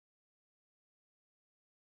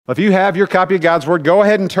If you have your copy of God's Word, go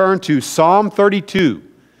ahead and turn to Psalm 32.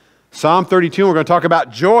 Psalm 32, we're going to talk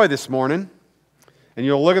about joy this morning. And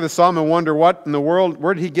you'll look at the psalm and wonder, what in the world,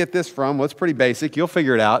 where did he get this from? Well, it's pretty basic. You'll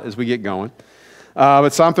figure it out as we get going. But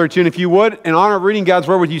Psalm 32, and if you would, in honor of reading God's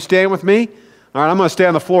Word, would you stand with me? All right, I'm going to stay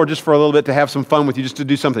on the floor just for a little bit to have some fun with you, just to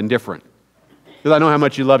do something different. Because I know how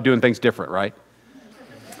much you love doing things different, right?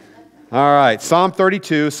 All right, Psalm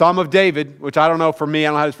 32, Psalm of David, which I don't know for me, I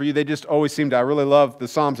don't know how it's for you. They just always seem to, I really love the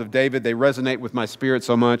Psalms of David. They resonate with my spirit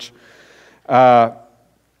so much. And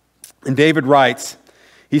David writes,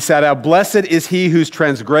 he said, "How blessed is he whose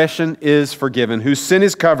transgression is forgiven, whose sin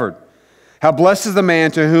is covered. How blessed is the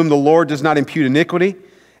man to whom the Lord does not impute iniquity,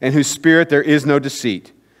 and whose spirit there is no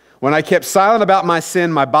deceit. When I kept silent about my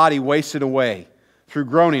sin, my body wasted away through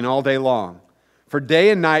groaning all day long. For day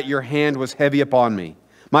and night your hand was heavy upon me.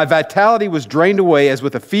 My vitality was drained away as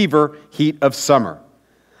with a fever heat of summer.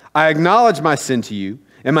 I acknowledged my sin to you,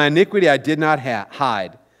 and my iniquity I did not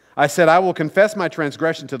hide. I said, I will confess my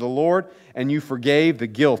transgression to the Lord, and you forgave the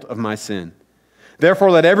guilt of my sin. Therefore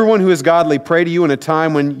let everyone who is godly pray to you in a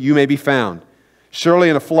time when you may be found. Surely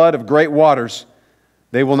in a flood of great waters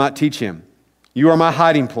they will not teach him. You are my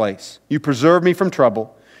hiding place. You preserve me from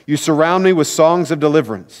trouble. You surround me with songs of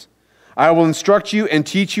deliverance. I will instruct you and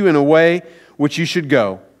teach you in a way which you should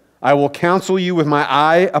go. I will counsel you with my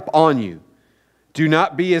eye upon you. Do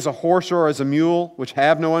not be as a horse or as a mule, which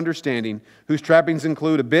have no understanding, whose trappings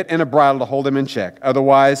include a bit and a bridle to hold them in check.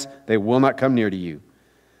 Otherwise, they will not come near to you.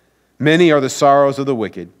 Many are the sorrows of the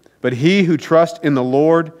wicked, but he who trusts in the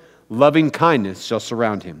Lord, loving kindness shall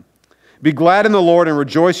surround him. Be glad in the Lord and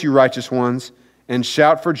rejoice, you righteous ones, and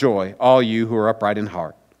shout for joy, all you who are upright in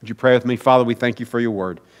heart." Would you pray with me? Father, we thank you for your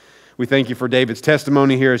word. We thank you for David's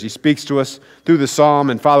testimony here as he speaks to us through the psalm.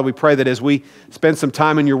 And Father, we pray that as we spend some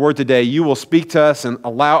time in your word today, you will speak to us and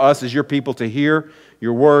allow us as your people to hear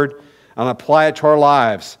your word and apply it to our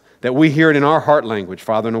lives, that we hear it in our heart language,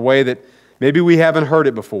 Father, in a way that maybe we haven't heard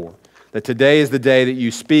it before, that today is the day that you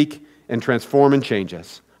speak and transform and change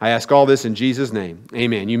us. I ask all this in Jesus' name.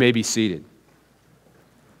 Amen. You may be seated.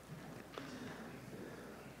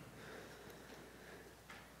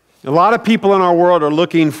 A lot of people in our world are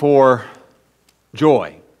looking for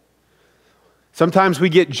joy. Sometimes we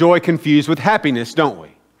get joy confused with happiness, don't we?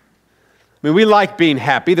 I mean, we like being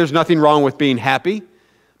happy. There's nothing wrong with being happy.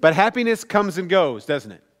 But happiness comes and goes,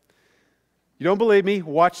 doesn't it? You don't believe me?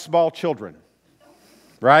 Watch small children,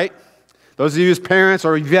 right? Those of you as parents,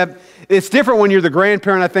 or you have, it's different when you're the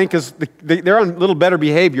grandparent, I think, because they're on a little better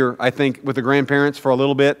behavior, I think, with the grandparents for a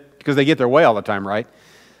little bit, because they get their way all the time, right?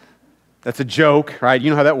 That's a joke, right?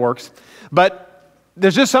 You know how that works. But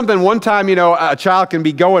there's just something, one time, a child can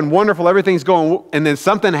be going wonderful, everything's going, and then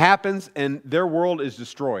something happens and their world is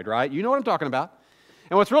destroyed, right? You know what I'm talking about.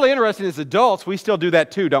 And what's really interesting is adults, we still do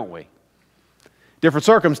that too, don't we? Different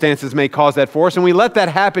circumstances may cause that for us, and we let that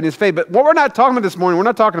happiness fade. But what we're not talking about this morning, we're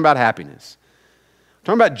not talking about happiness.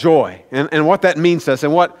 We're talking about joy and what that means to us,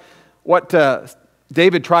 and what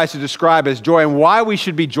David tries to describe as joy, and why we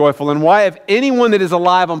should be joyful, and why, if anyone that is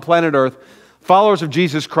alive on planet Earth, followers of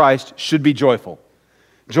Jesus Christ, should be joyful.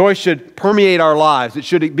 Joy should permeate our lives. It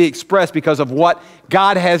should be expressed because of what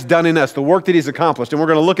God has done in us, the work that he's accomplished. And we're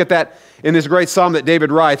going to look at that in this great psalm that David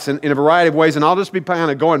writes in a variety of ways. And I'll just be kind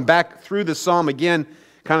of going back through the psalm again,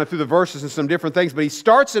 kind of through the verses and some different things. But he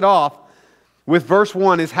starts it off with verse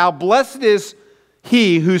 1, is how blessed is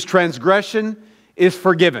he whose transgression is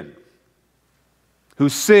forgiven,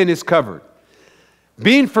 whose sin is covered.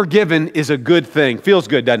 Being forgiven is a good thing. Feels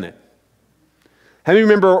good, doesn't it? How many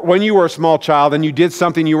remember when you were a small child and you did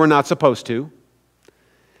something you were not supposed to,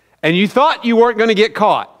 and you thought you weren't going to get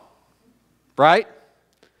caught, right?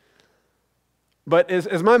 But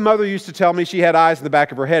as my mother used to tell me, she had eyes in the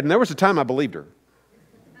back of her head, and there was a time I believed her.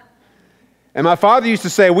 And my father used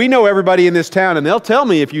to say, we know everybody in this town, and they'll tell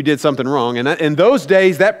me if you did something wrong. And in those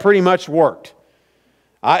days, that pretty much worked.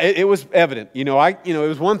 It was evident. It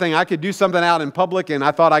was one thing. I could do something out in public, and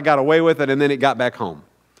I thought I got away with it, and then it got back home.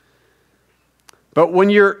 But when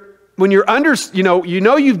you're under,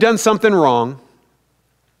 you've done something wrong,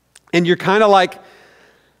 and you're kind of like,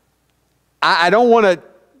 I don't want to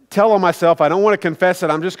tell on myself, I don't want to confess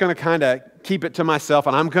it, I'm just going to kind of keep it to myself,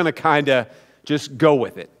 and I'm going to kind of just go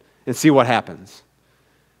with it and see what happens.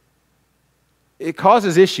 It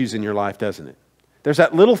causes issues in your life, doesn't it? There's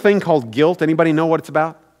that little thing called guilt. Anybody know what it's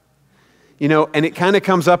about? And it kind of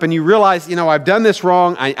comes up and you realize, I've done this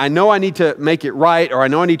wrong. I know I need to make it right, or I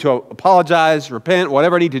know I need to apologize, repent,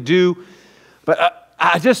 whatever I need to do. But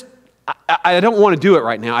I don't want to do it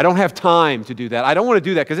right now. I don't have time to do that. I don't want to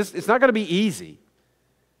do that because it's not going to be easy.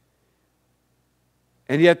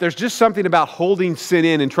 And yet there's just something about holding sin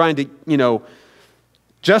in and trying to,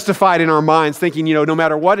 justify it in our minds, thinking, no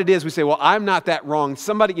matter what it is, we say, well, I'm not that wrong.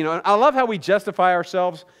 Somebody, I love how we justify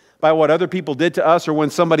ourselves by what other people did to us or when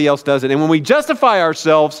somebody else does it. And when we justify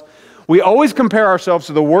ourselves, we always compare ourselves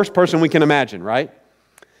to the worst person we can imagine, right?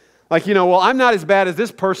 Like, well, I'm not as bad as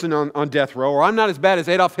this person on death row, or I'm not as bad as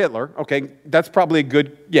Adolf Hitler. Okay, that's probably a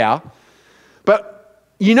good, yeah. But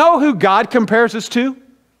you know who God compares us to?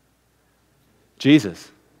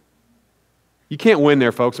 Jesus. You can't win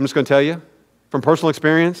there, folks. I'm just going to tell you from personal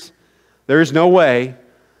experience, there is no way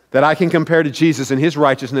that I can compare to Jesus and His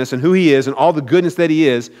righteousness and who He is and all the goodness that He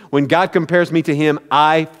is. When God compares me to Him,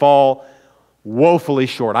 I fall woefully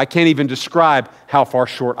short. I can't even describe how far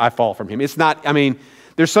short I fall from Him. It's not,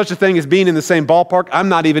 there's such a thing as being in the same ballpark. I'm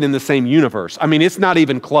not even in the same universe. It's not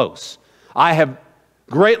even close. I have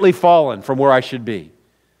greatly fallen from where I should be.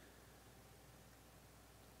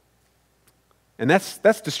 And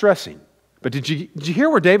that's distressing. But did you hear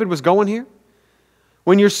where David was going here?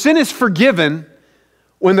 When your sin is forgiven,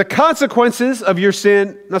 when the consequences of your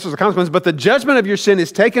sin, not just the consequences, but the judgment of your sin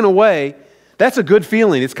is taken away, that's a good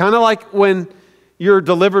feeling. It's kind of like when you're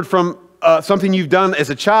delivered from something you've done as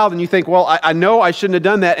a child and you think, well, I know I shouldn't have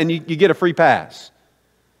done that, and you get a free pass.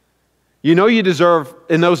 You deserve,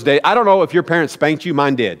 in those days, I don't know if your parents spanked you,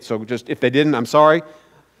 mine did. So just, if they didn't, I'm sorry.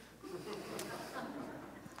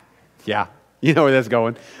 Yeah. You know where that's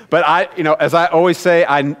going. But as I always say,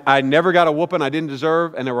 I never got a whooping I didn't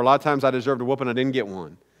deserve, and there were a lot of times I deserved a whooping I didn't get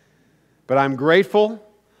one. But I'm grateful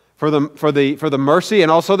for the mercy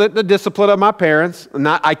and also the discipline of my parents.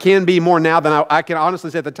 I can be more now than I can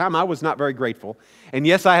honestly say at the time I was not very grateful. And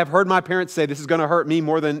yes, I have heard my parents say this is going to hurt me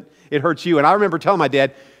more than it hurts you. And I remember telling my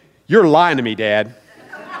dad, "You're lying to me, Dad.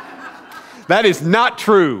 That is not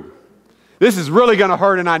true. This is really going to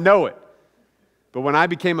hurt, and I know it." But when I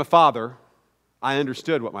became a father, I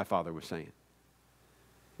understood what my father was saying.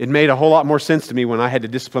 It made a whole lot more sense to me when I had to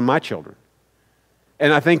discipline my children.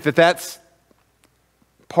 And I think that that's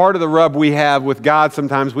part of the rub we have with God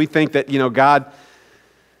sometimes. We think that, God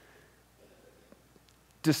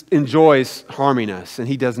just enjoys harming us, and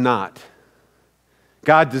He does not.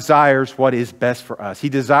 God desires what is best for us. He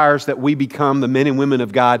desires that we become the men and women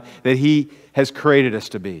of God that He has created us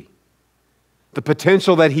to be. The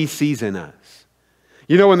potential that He sees in us.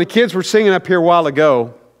 When the kids were singing up here a while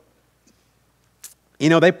ago,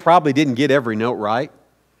 they probably didn't get every note right.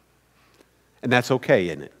 And that's okay,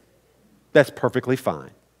 isn't it? That's perfectly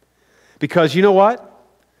fine. Because you know what?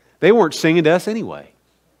 They weren't singing to us anyway.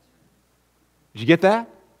 Did you get that?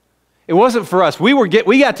 It wasn't for us. We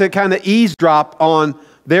got to kind of eavesdrop on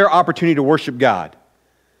their opportunity to worship God.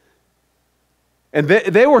 And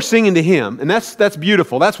they were singing to Him, and that's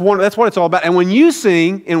beautiful. That's what it's all about. And when you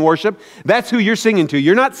sing in worship, that's who you're singing to.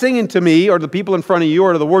 You're not singing to me or the people in front of you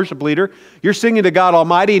or to the worship leader. You're singing to God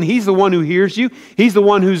Almighty, and He's the one who hears you. He's the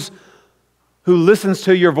one who listens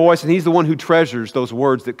to your voice, and He's the one who treasures those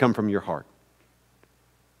words that come from your heart.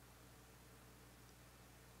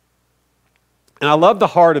 And I love the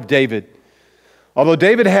heart of David. Although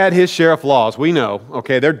David had his share of flaws, we know,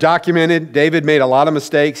 okay, they're documented. David made a lot of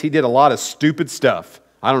mistakes. He did a lot of stupid stuff.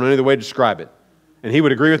 I don't know any other way to describe it. And he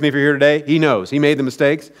would agree with me if you're here today. He knows. He made the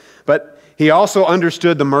mistakes. But he also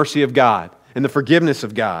understood the mercy of God and the forgiveness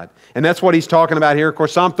of God. And that's what he's talking about here. Of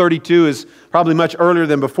course, Psalm 32 is probably much earlier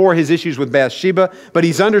than before his issues with Bathsheba, but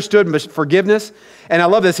he's understood forgiveness. And I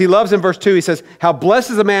love this. He loves in verse 2, he says, "How blessed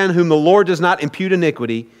is the man whom the Lord does not impute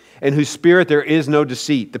iniquity, in whose spirit there is no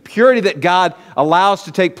deceit." The purity that God allows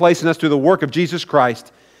to take place in us through the work of Jesus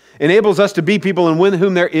Christ enables us to be people in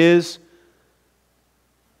whom there is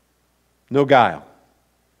no guile.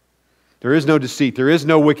 There is no deceit. There is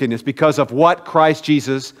no wickedness because of what Christ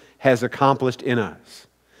Jesus has accomplished in us.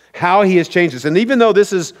 How He has changed us. And even though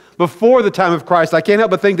this is before the time of Christ, I can't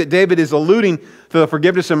help but think that David is alluding to the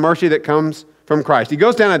forgiveness and mercy that comes from Christ. He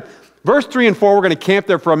goes down at verse 3 and 4. We're going to camp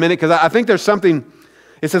there for a minute because I think there's something.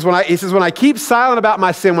 It says, when I keep silent about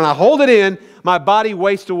my sin, when I hold it in, my body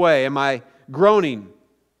wastes away, and my groaning,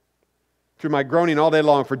 through my groaning all day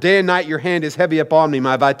long. For day and night your hand is heavy upon me.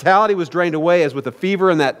 My vitality was drained away as with a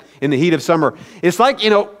fever in the heat of summer. It's like,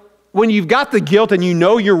 when you've got the guilt and you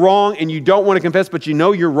know you're wrong and you don't want to confess, but you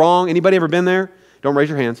know you're wrong. Anybody ever been there? Don't raise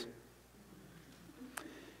your hands.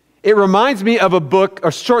 It reminds me of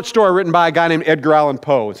a short story written by a guy named Edgar Allan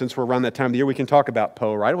Poe. And since we're around that time of the year, we can talk about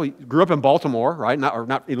Poe, right? Well, he grew up in Baltimore, right?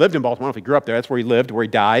 He lived in Baltimore. I don't know if he grew up there. That's where he lived, where he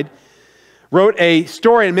died. Wrote a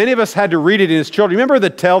story, and many of us had to read it in his children. Remember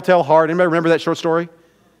The Telltale Heart? Anybody remember that short story?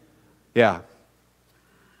 Yeah.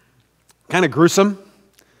 Kind of gruesome. That's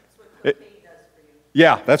what Poe does for you.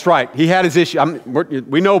 Yeah, that's right. He had his issues.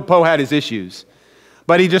 We know Poe had his issues.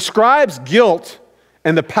 But he describes guilt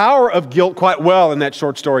and the power of guilt quite well in that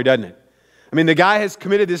short story, doesn't it? I mean, the guy has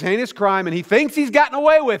committed this heinous crime, and he thinks he's gotten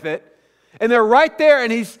away with it, and they're right there,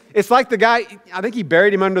 and it's like the guy, I think he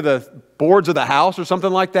buried him under the boards of the house or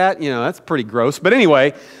something like that. You know, that's pretty gross. But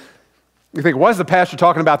anyway, you think, why is the pastor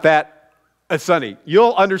talking about that at Sunday?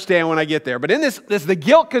 You'll understand when I get there. But in this, the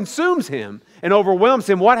guilt consumes him and overwhelms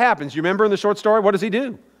him. What happens? You remember in the short story, what does he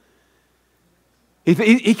do?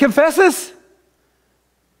 He confesses.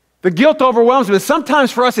 The guilt overwhelms him. And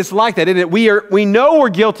sometimes for us it's like that, isn't it? We know we're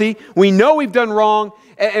guilty. We know we've done wrong.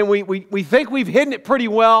 And we think we've hidden it pretty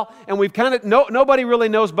well. And we've nobody really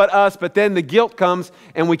knows but us. But then the guilt comes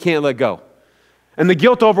and we can't let go. And the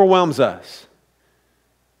guilt overwhelms us.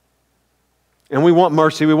 And we want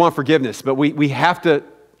mercy. We want forgiveness. But we have to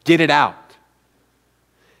get it out.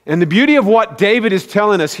 And the beauty of what David is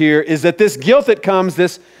telling us here is that this guilt that comes,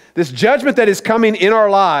 this judgment that is coming in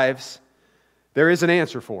our lives, there is an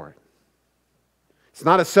answer for it. It's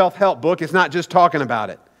not a self-help book. It's not just talking about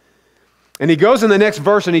it. And he goes in the next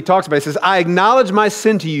verse and he talks about it. He says, I acknowledge my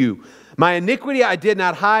sin to you. My iniquity I did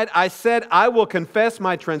not hide. I said, I will confess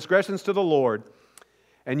my transgressions to the Lord.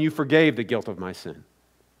 And you forgave the guilt of my sin.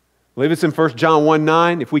 I believe it's in 1 John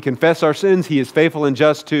 1:9. If we confess our sins, he is faithful and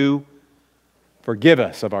just to forgive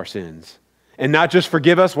us of our sins. And not just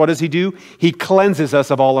forgive us, what does he do? He cleanses us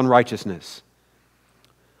of all unrighteousness.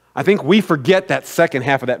 I think we forget that second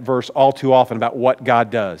half of that verse all too often about what God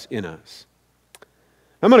does in us.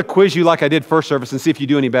 I'm going to quiz you like I did first service and see if you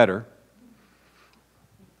do any better.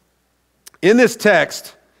 In this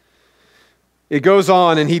text, it goes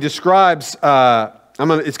on and he describes, it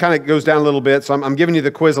kind of goes down a little bit, so I'm giving you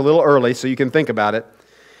the quiz a little early so you can think about it.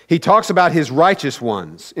 He talks about his righteous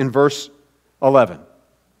ones in verse 11.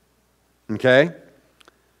 Okay?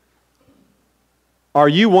 Are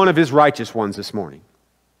you one of his righteous ones this morning?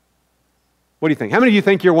 What do you think? How many of you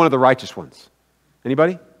think you're one of the righteous ones?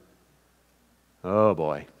 Anybody? Oh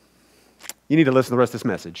boy. You need to listen to the rest of this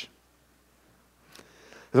message.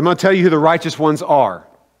 I'm going to tell you who the righteous ones are.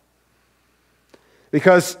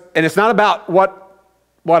 Because, and it's not about what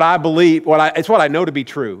I believe, it's what I know to be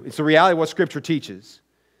true. It's the reality of what Scripture teaches.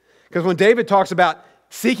 Because when David talks about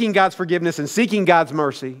seeking God's forgiveness and seeking God's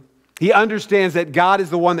mercy, he understands that God is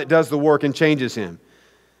the one that does the work and changes him.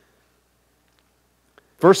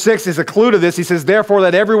 Verse 6 is a clue to this. He says, therefore,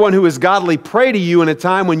 let everyone who is godly pray to you in a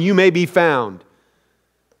time when you may be found.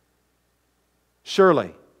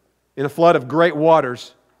 Surely, in a flood of great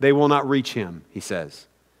waters, they will not reach him, he says.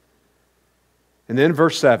 And then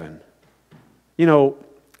verse 7. You know,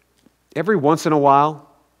 every once in a while,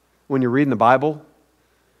 when you're reading the Bible,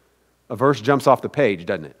 a verse jumps off the page,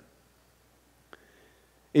 doesn't it?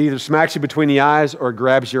 It either smacks you between the eyes or it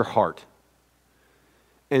grabs your heart.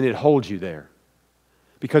 And it holds you there.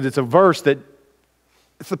 Because it's a verse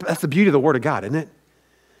that's the beauty of the Word of God, isn't it?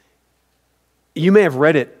 You may have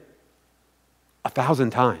read it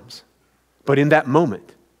 1,000 times, but in that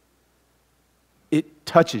moment, it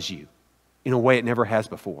touches you in a way it never has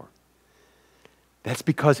before. That's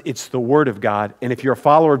because it's the Word of God, and if you're a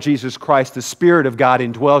follower of Jesus Christ, the Spirit of God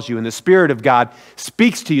indwells you, and the Spirit of God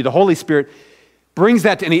speaks to you. The Holy Spirit brings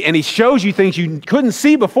that to, and he shows you things you couldn't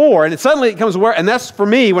see before, and suddenly it comes aware. And that's for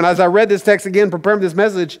me, as I read this text again, preparing this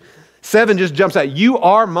message, 7 just jumps out. You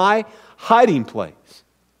are my hiding place.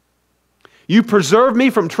 You preserve me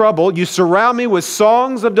from trouble. You surround me with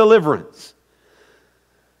songs of deliverance.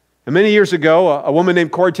 And many years ago, a woman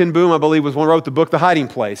named Corrie ten Boom, I believe, was one who wrote the book, The Hiding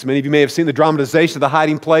Place. Many of you may have seen the dramatization of The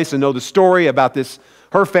Hiding Place and know the story about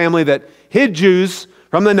her family that hid Jews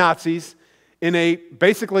from the Nazis in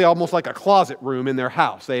basically almost like a closet room in their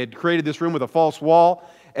house. They had created this room with a false wall,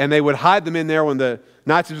 and they would hide them in there when the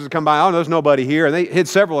Nazis would come by. Oh, there's nobody here. And they hid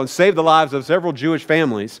several and saved the lives of several Jewish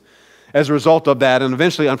families as a result of that, and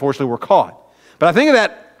eventually, unfortunately, were caught. But I think of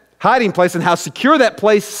that hiding place and how secure that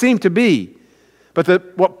place seemed to be.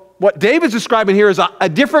 But what David's describing here is a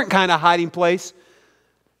different kind of hiding place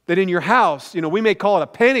that in your house, we may call it a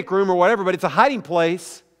panic room or whatever, but it's a hiding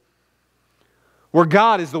place where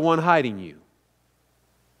God is the one hiding you.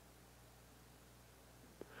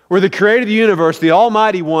 Where the creator of the universe, the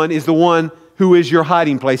Almighty One, is the one who is your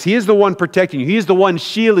hiding place. He is the one protecting you. He is the one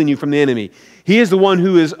shielding you from the enemy. He is the one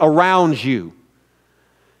who is around you.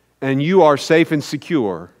 And you are safe and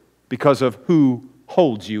secure because of who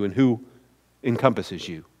holds you and who encompasses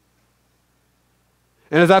you.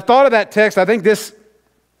 And as I thought of that text, I think this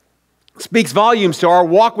speaks volumes to our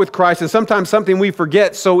walk with Christ, and sometimes something we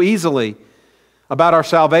forget so easily about our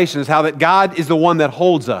salvation is how that God is the one that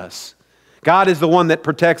holds us. God is the one that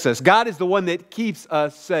protects us. God is the one that keeps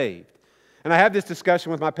us saved. And I have this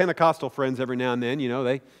discussion with my Pentecostal friends every now and then.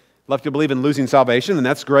 love to believe in losing salvation, and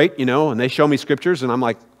that's great, and they show me scriptures, and I'm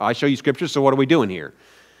like, I show you scriptures, so what are we doing here?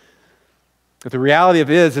 But the reality of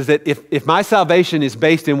it is that if my salvation is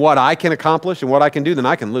based in what I can accomplish and what I can do, then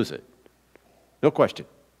I can lose it. No question.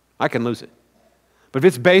 I can lose it. But if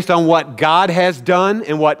it's based on what God has done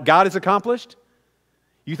and what God has accomplished,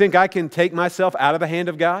 you think I can take myself out of the hand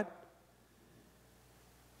of God?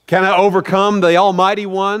 Can I overcome the Almighty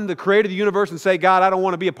One, the creator of the universe, and say, God, I don't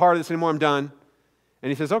want to be a part of this anymore, I'm done? And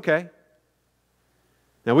he says, okay.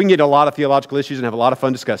 Now, we can get into a lot of theological issues and have a lot of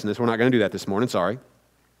fun discussing this. We're not going to do that this morning, sorry.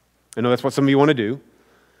 I know that's what some of you want to do.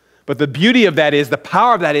 But the beauty of that is, the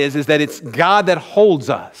power of that is that it's God that holds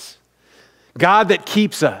us. God that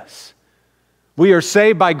keeps us. We are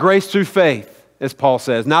saved by grace through faith, as Paul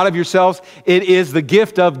says. Not of yourselves. It is the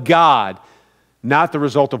gift of God, not the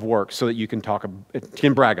result of works, so that you can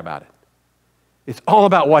brag about it. It's all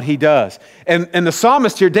about what he does. And the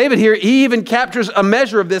psalmist here, David here, he even captures a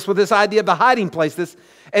measure of this with this idea of the hiding place.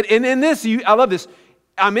 And in this, I love this.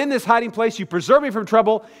 I'm in this hiding place. You preserve me from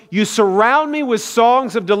trouble. You surround me with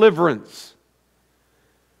songs of deliverance.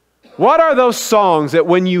 What are those songs that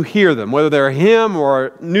when you hear them, whether they're a hymn or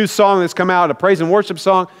a new song that's come out, a praise and worship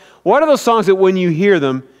song, what are those songs that when you hear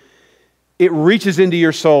them, it reaches into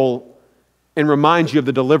your soul and reminds you of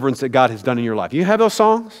the deliverance that God has done in your life? You have those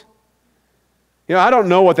songs? I don't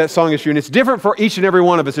know what that song is for you, and it's different for each and every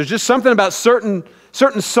one of us. There's just something about certain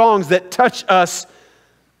songs that touch us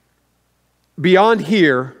beyond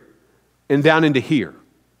here and down into here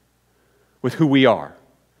with who we are.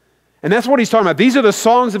 And that's what he's talking about. These are the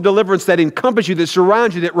songs of deliverance that encompass you, that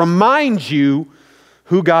surround you, that remind you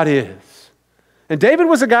who God is. And David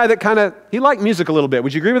was a guy that he liked music a little bit.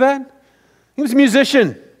 Would you agree with that? He was a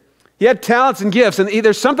musician. He had talents and gifts. And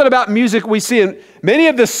there's something about music we see. And many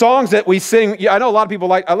of the songs that we sing, I know a lot of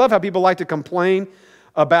people I love how people like to complain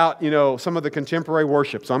about, some of the contemporary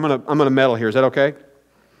worship. So I'm gonna meddle here. Is that okay?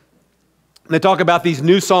 They talk about these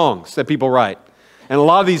new songs that people write. And a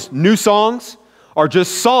lot of these new songs are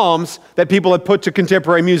just psalms that people have put to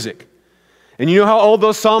contemporary music. And you know how old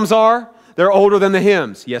those psalms are? They're older than the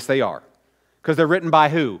hymns. Yes, they are. Because they're written by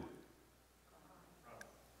who?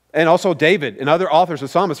 And also David and other authors of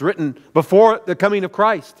psalmists written before the coming of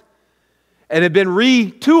Christ. And have been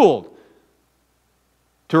retooled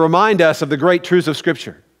to remind us of the great truths of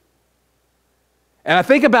Scripture. And I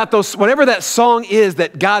think about those, whatever that song is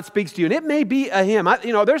that God speaks to you, and it may be a hymn.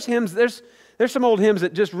 There's hymns, there's some old hymns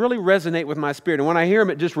that just really resonate with my spirit. And when I hear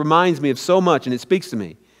them, it just reminds me of so much, and it speaks to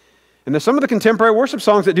me. And there's some of the contemporary worship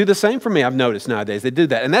songs that do the same for me, I've noticed nowadays. They do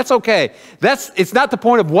that, and that's okay. It's not the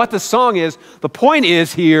point of what the song is. The point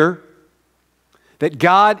is here that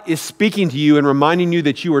God is speaking to you and reminding you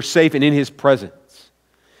that you are safe and in His presence.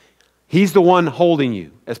 He's the one holding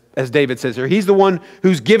you, as David says here. He's the one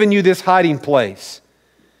who's given you this hiding place.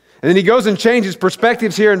 And then he goes and changes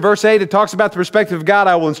perspectives here in verse 8. It talks about the perspective of God.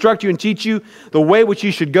 I will instruct you and teach you the way which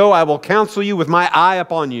you should go. I will counsel you with my eye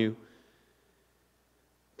upon you.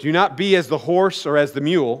 Do not be as the horse or as the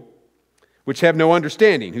mule, which have no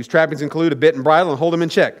understanding, whose trappings include a bit and bridle, and hold them in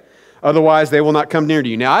check. Otherwise, they will not come near to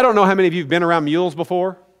you. Now, I don't know how many of you have been around mules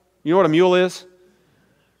before. You know what a mule is?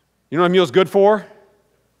 You know what a mule's good for?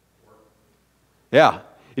 Yeah.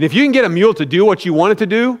 And if you can get a mule to do what you want it to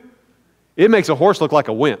do, it makes a horse look like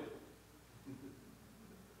a wimp.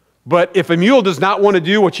 But if a mule does not want to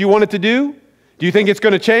do what you want it to do you think it's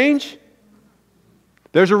going to change?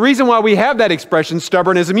 There's a reason why we have that expression,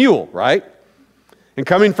 stubborn as a mule, right? And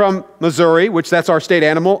coming from Missouri, which that's our state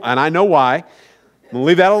animal, and I know why. I'm going to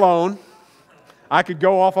leave that alone. I could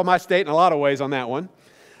go off on my state in a lot of ways on that one.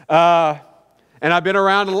 And I've been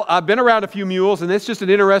around a few mules, and they're just an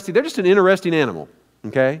interesting animal,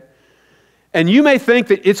 okay? And you may think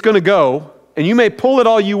that it's going to go, and you may pull it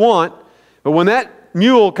all you want, but when that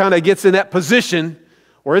mule kind of gets in that position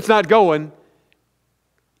where it's not going,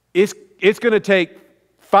 it's going to take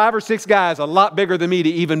 5 or 6 guys a lot bigger than me to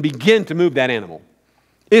even begin to move that animal.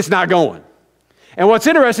 It's not going. And what's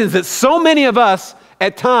interesting is that so many of us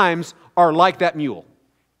at times are like that mule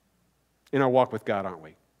in our walk with God, aren't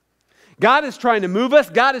we? God is trying to move us.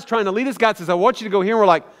 God is trying to lead us. God says, I want you to go here. And we're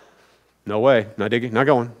like, no way, not digging, not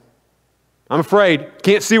going. I'm afraid,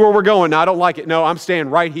 can't see where we're going. No, I don't like it. No, I'm staying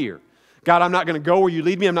right here. God, I'm not going to go where you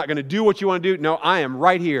lead me. I'm not going to do what you want to do. No, I am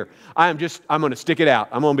right here. I'm going to stick it out.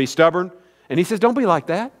 I'm going to be stubborn. And he says, don't be like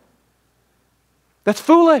that. That's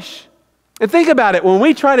foolish. And think about it. When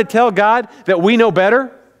we try to tell God that we know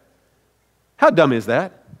better, how dumb is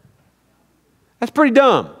that? That's pretty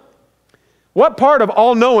dumb. What part of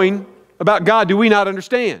all-knowing about God do we not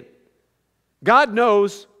understand? God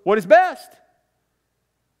knows what is best.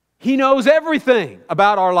 He knows everything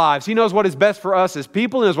about our lives. He knows what is best for us as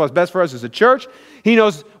people. He knows what's best for us as a church. He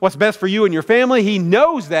knows what's best for you and your family. He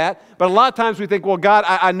knows that. But a lot of times we think, well, God,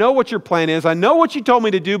 I know what your plan is. I know what you told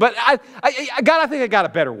me to do, but God, I think I got a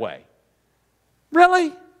better way.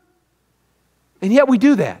 Really? And yet we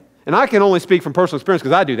do that. And I can only speak from personal experience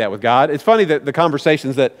because I do that with God. It's funny that the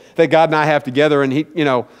conversations that God and I have together, and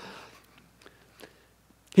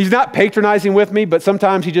He's not patronizing with me, but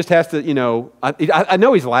sometimes he just has to, I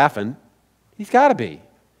know he's laughing. He's got to be.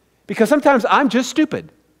 Because sometimes I'm just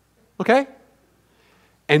stupid, okay?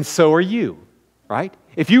 And so are you, right?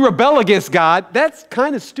 If you rebel against God, that's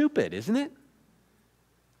kind of stupid, isn't it?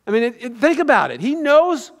 I mean, think about it. He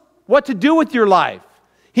knows what to do with your life.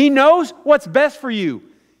 He knows what's best for you.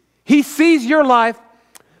 He sees your life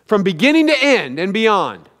from beginning to end and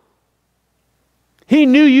beyond. He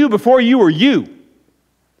knew you before you were you.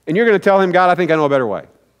 And you're going to tell him, God, I think I know a better way.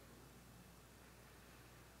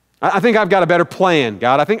 I think I've got a better plan,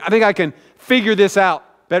 God. I think I can figure this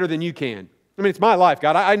out better than you can. I mean, it's my life,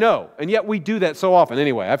 God. I know. And yet we do that so often.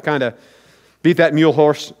 Anyway, I've kind of beat that mule,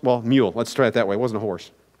 let's try it that way. It wasn't a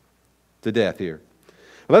horse. To death here.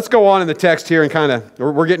 Let's go on in the text here and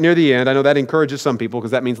we're getting near the end. I know that encourages some people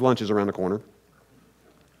because that means lunch is around the corner.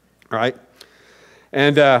 All right?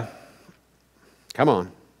 And come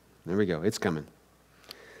on. There we go. It's coming.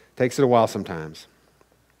 Takes it a while sometimes.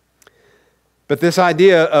 But this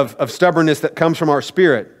idea of stubbornness that comes from our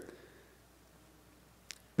spirit,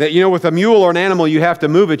 that, with a mule or an animal, you have to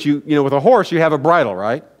move it. With a horse, you have a bridle,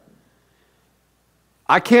 right?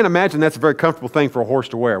 I can't imagine that's a very comfortable thing for a horse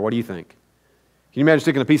to wear. What do you think? Can you imagine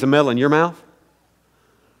sticking a piece of metal in your mouth?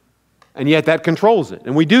 And yet that controls it.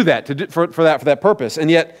 And we do that for that purpose.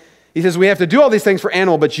 And yet, he says we have to do all these things for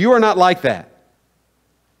animal, but you are not like that.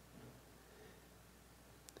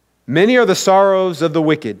 Many are the sorrows of the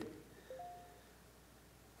wicked,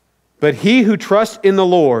 but he who trusts in the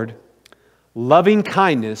Lord, loving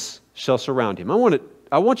kindness shall surround him.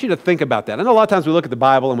 I want you to think about that. I know a lot of times we look at the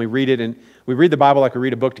Bible and we read it, and we read the Bible like we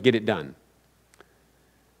read a book to get it done.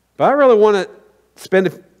 But I really want to spend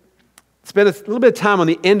a little bit of time on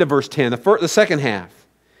the end of verse 10, the second half.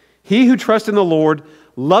 He who trusts in the Lord,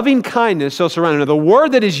 loving kindness shall surround him. Now, the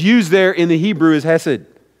word that is used there in the Hebrew is hesed,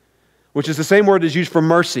 which is the same word that's used for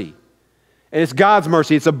mercy. And it's God's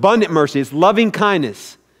mercy. It's abundant mercy. It's loving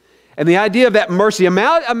kindness. And the idea of that mercy,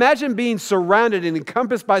 imagine being surrounded and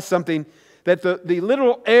encompassed by something that the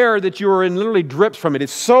little air that you are in literally drips from it.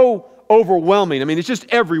 It's so overwhelming. I mean, it's just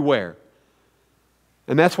everywhere.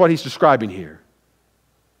 And that's what he's describing here.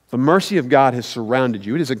 The mercy of God has surrounded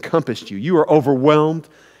you. It has encompassed you. You are overwhelmed.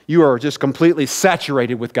 You are just completely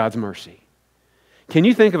saturated with God's mercy. Can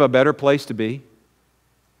you think of a better place to be?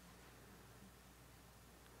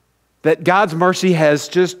 That God's mercy has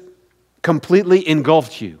just completely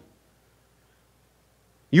engulfed you.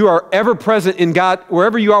 You are ever present in God.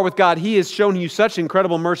 Wherever you are with God, He has shown you such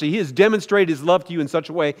incredible mercy. He has demonstrated His love to you in such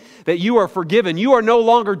a way that you are forgiven. You are no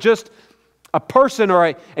longer just a person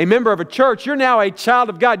or a member of a church. You're now a child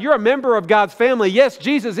of God. You're a member of God's family. Yes,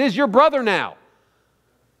 Jesus is your brother now.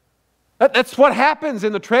 That's what happens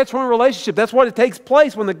in the transforming relationship. That's what it takes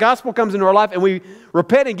place when the gospel comes into our life and we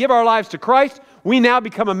repent and give our lives to Christ. We now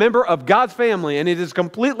become a member of God's family, and it is a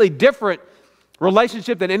completely different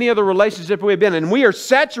relationship than any other relationship we've been in. And we are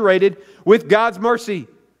saturated with God's mercy.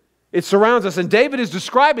 It surrounds us. And David is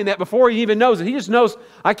describing that before he even knows it. He just knows,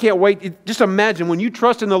 I can't wait. Just imagine when you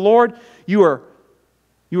trust in the Lord, you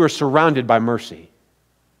are surrounded by mercy.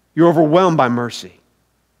 You're overwhelmed by mercy.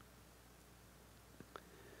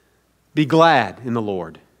 Be glad in the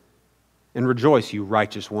Lord and rejoice, you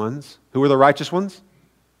righteous ones. Who are the righteous ones?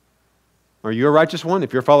 Are you a righteous one?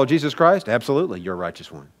 If you're a follower of Jesus Christ, absolutely, you're a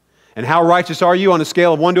righteous one. And how righteous are you on a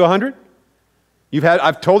scale of 1 to 100?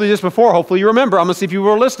 I've told you this before. Hopefully you remember. I'm going to see if you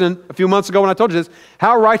were listening a few months ago when I told you this.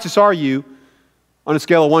 How righteous are you on a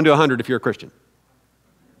scale of 1 to 100 if you're a Christian?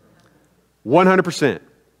 100%.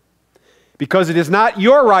 Because it is not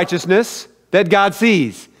your righteousness that God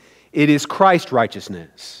sees. It is Christ's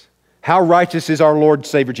righteousness. How righteous is our Lord and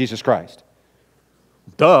Savior Jesus Christ?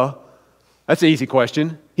 Duh. That's an easy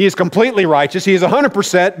question. He is completely righteous. He is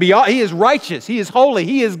 100% beyond. He is righteous. He is holy.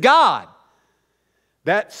 He is God.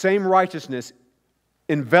 That same righteousness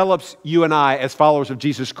envelops you and I as followers of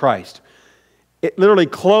Jesus Christ. It literally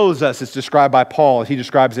clothes us, as described by Paul, as he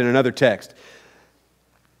describes in another text.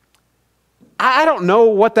 I don't know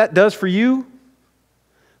what that does for you,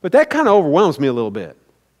 but that kind of overwhelms me a little bit.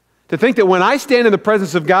 To think that when I stand in the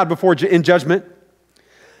presence of God in judgment,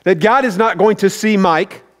 that God is not going to see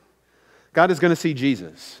Mike, God is going to see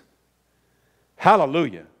Jesus.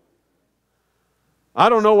 Hallelujah. I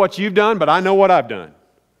don't know what you've done, but I know what I've done.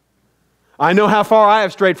 I know how far I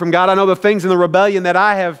have strayed from God. I know the things in the rebellion that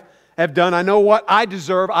I have done. I know what I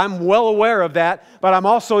deserve. I'm well aware of that, but I'm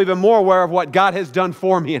also even more aware of what God has done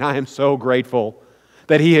for me, and I am so grateful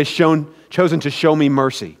that He has chosen to show me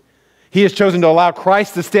mercy. He has chosen to allow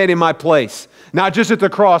Christ to stand in my place, not just at the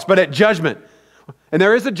cross, but at judgment. And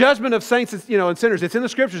there is a judgment of saints, and sinners. It's in the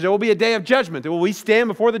Scriptures. There will be a day of judgment. There will we stand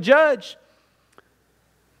before the judge.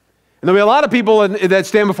 And there'll be a lot of people that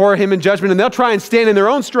stand before Him in judgment, and they'll try and stand in their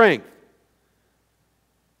own strength.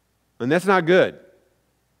 And that's not good.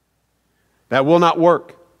 That will not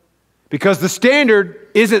work. Because the standard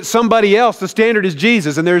isn't somebody else. The standard is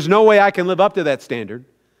Jesus, and there's no way I can live up to that standard.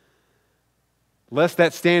 Lest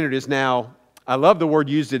that standard is now, I love the word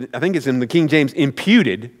used, I think it's in the King James,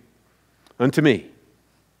 imputed unto me.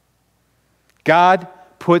 God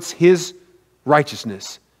puts His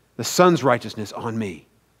righteousness, the Son's righteousness, on me.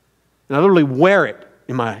 And I literally wear it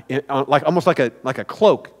almost like a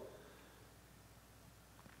cloak.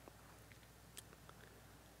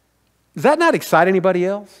 Does that not excite anybody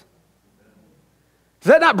else?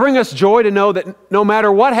 Does that not bring us joy to know that no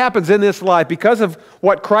matter what happens in this life, because of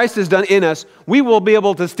what Christ has done in us, we will be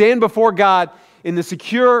able to stand before God in the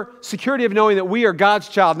security of knowing that we are God's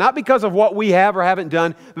child, not because of what we have or haven't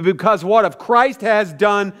done, but because what of Christ has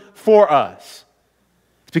done for us.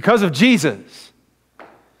 It's because of Jesus.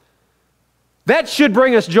 That should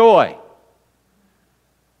bring us joy.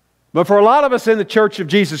 But for a lot of us in the Church of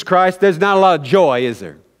Jesus Christ, there's not a lot of joy, is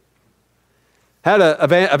there? Had an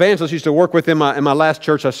evangelist used to work with in my last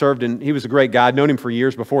church I served in. He was a great guy. I'd known him for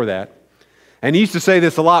years before that. And he used to say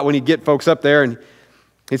this a lot when he'd get folks up there, and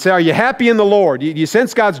he'd say, "Are you happy in the Lord? You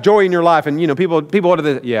sense God's joy in your life?" And people what do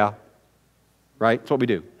they? Yeah. Right? That's what we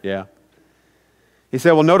do. Yeah. He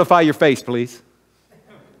said, "Well, notify your face, please."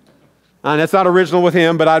 And that's not original with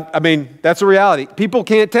him, but I mean, that's a reality. People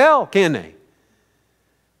can't tell, can they?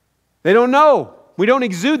 They don't know. We don't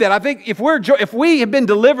exude that. I think if we have been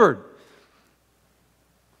delivered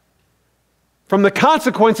from the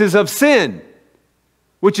consequences of sin,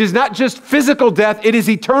 which is not just physical death, it is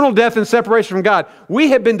eternal death and separation from God.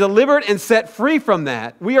 We have been delivered and set free from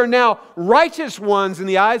that. We are now righteous ones in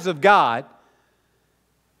the eyes of God.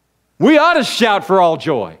 We ought to shout for all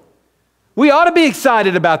joy. We ought to be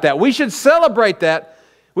excited about that. We should celebrate that.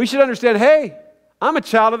 We should understand, hey, I'm a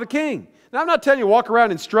child of the King. Now, I'm not telling you to walk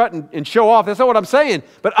around and strut and show off. That's not what I'm saying.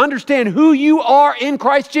 But understand who you are in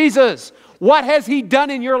Christ Jesus. What has He done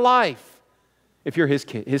in your life? If you're His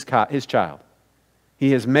child.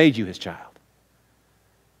 He has made you His child.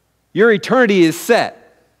 Your eternity is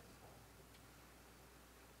set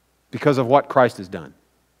because of what Christ has done.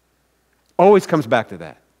 Always comes back to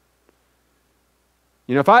that.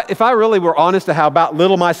 If I really were honest to how about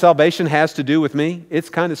little my salvation has to do with me, it's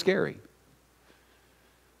kind of scary.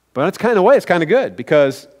 But it's kind of way, it's kind of good,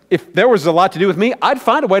 because if there was a lot to do with me, I'd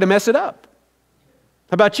find a way to mess it up.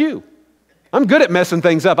 How about you? I'm good at messing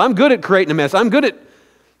things up. I'm good at creating a mess. I'm good at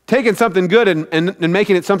taking something good and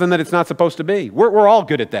making it something that it's not supposed to be. We're all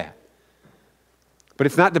good at that. But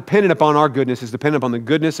it's not dependent upon our goodness. It's dependent upon the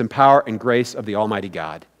goodness and power and grace of the Almighty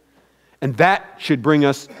God. And that should bring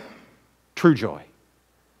us true joy.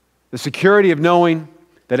 The security of knowing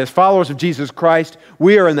that as followers of Jesus Christ,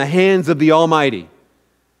 we are in the hands of the Almighty.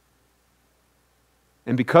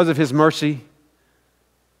 And because of His mercy,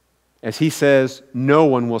 as He says, no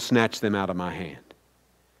one will snatch them out of my hand.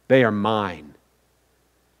 They are mine.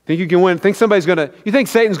 Think you can win? You think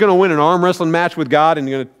Satan's going to win an arm wrestling match with God and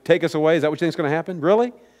going to take us away? Is that what you think is going to happen?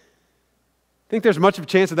 Really? Think there's much of a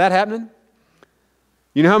chance of that happening?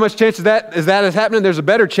 You know how much chance of that is happening? There's a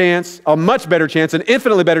better chance, a much better chance, an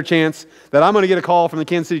infinitely better chance that I'm going to get a call from the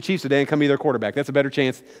Kansas City Chiefs today and come be their quarterback. That's a better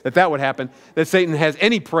chance that would happen, that Satan has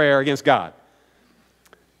any prayer against God.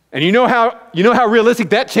 And you know how realistic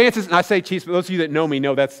that chance is? And I say Chiefs, but those of you that know me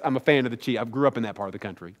know I'm a fan of the Chiefs. I grew up in that part of the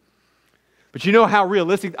country. But you know how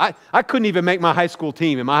realistic, I couldn't even make my high school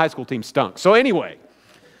team, and my high school team stunk. So anyway,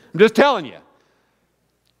 I'm just telling you,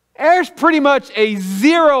 there's pretty much a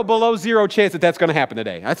below zero chance that that's going to happen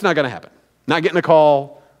today. That's not going to happen. Not getting a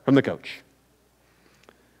call from the coach.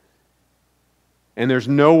 And there's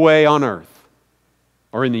no way on earth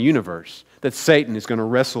or in the universe that Satan is going to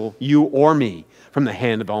wrestle you or me from the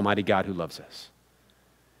hand of Almighty God who loves us.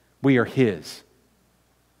 We are His.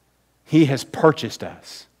 He has purchased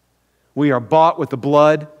us. We are bought with the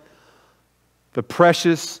blood, the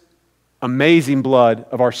precious, amazing blood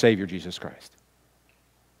of our Savior, Jesus Christ.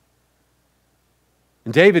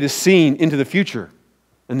 And David is seen into the future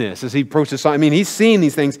in this as he approaches. I mean, he's seen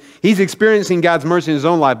these things. He's experiencing God's mercy in his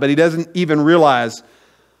own life, but he doesn't even realize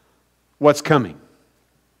what's coming.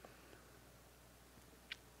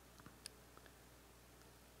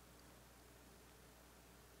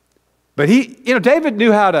 But David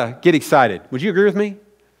knew how to get excited. Would you agree with me?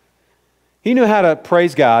 He knew how to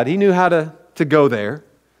praise God. He knew how to go there.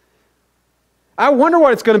 I wonder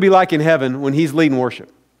what it's going to be like in heaven when he's leading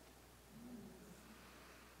worship.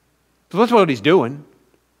 So that's what he's doing.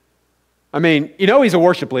 I mean, he's a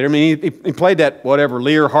worship leader. I mean, he played that whatever,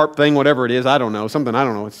 lyre, harp thing, whatever it is. I don't know.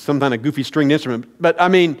 It's some kind of goofy stringed instrument. But I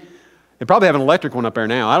mean, they probably have an electric one up there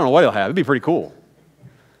now. I don't know what he'll have. It'd be pretty cool.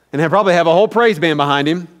 And they'll probably have a whole praise band behind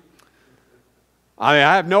him. I mean,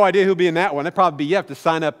 I have no idea who'll be in that one. You have to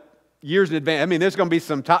sign up years in advance. I mean, there's going to be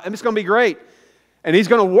some time. It's going to be great. And he's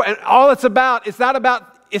going to, and all it's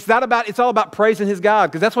all about praising his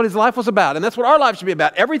God, because that's what his life was about. And that's what our life should be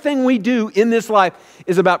about. Everything we do in this life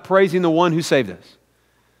is about praising the one who saved us.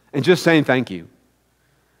 And just saying thank you.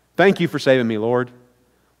 Thank you for saving me, Lord.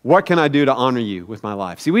 What can I do to honor you with my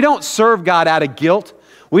life? See, we don't serve God out of guilt.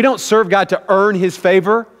 We don't serve God to earn his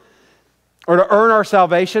favor or to earn our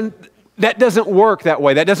salvation. That doesn't work that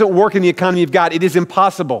way. That doesn't work in the economy of God. It is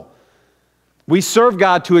impossible. We serve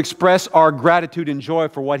God to express our gratitude and joy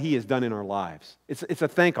for what he has done in our lives. It's a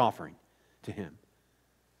thank offering to him.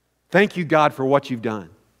 Thank you, God, for what you've done.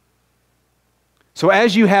 So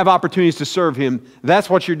as you have opportunities to serve him, that's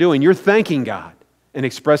what you're doing. You're thanking God and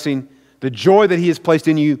expressing the joy that he has placed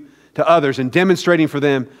in you to others and demonstrating for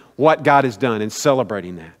them what God has done and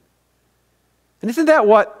celebrating that. And isn't that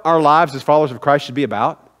what our lives as followers of Christ should be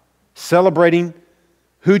about? Celebrating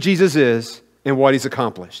who Jesus is and what he's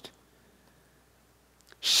accomplished.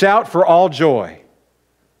 Shout for all joy,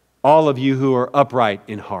 all of you who are upright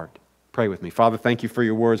in heart. Pray with me. Father, thank you for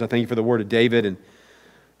your words. I thank you for the word of David and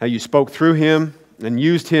how you spoke through him and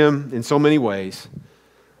used him in so many ways.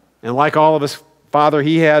 And like all of us, Father,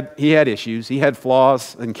 he had issues. He had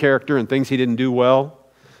flaws in character and things he didn't do well.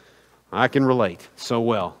 I can relate so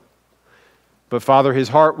well. But Father, his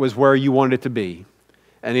heart was where you wanted it to be.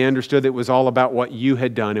 And he understood it was all about what you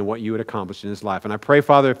had done and what you had accomplished in his life. And I pray,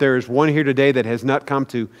 Father, if there is one here today that has not come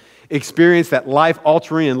to experience that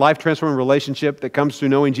life-altering and life-transforming relationship that comes through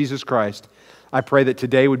knowing Jesus Christ, I pray that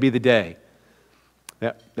today would be the day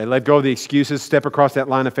that they let go of the excuses, step across that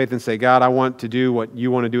line of faith and say, God, I want to do what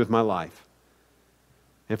you want to do with my life.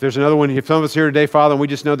 If there's another one, if some of us here today, Father, and we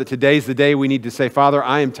just know that today's the day we need to say, Father,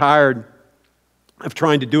 I am tired of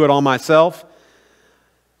trying to do it all myself.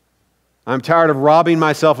 I'm tired of robbing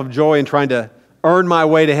myself of joy and trying to earn my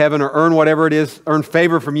way to heaven or earn whatever it is, earn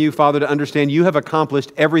favor from you, Father, to understand you have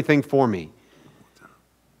accomplished everything for me.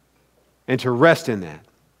 And to rest in that.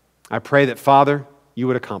 I pray that, Father, you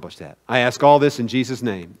would accomplish that. I ask all this in Jesus'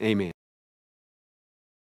 name. Amen.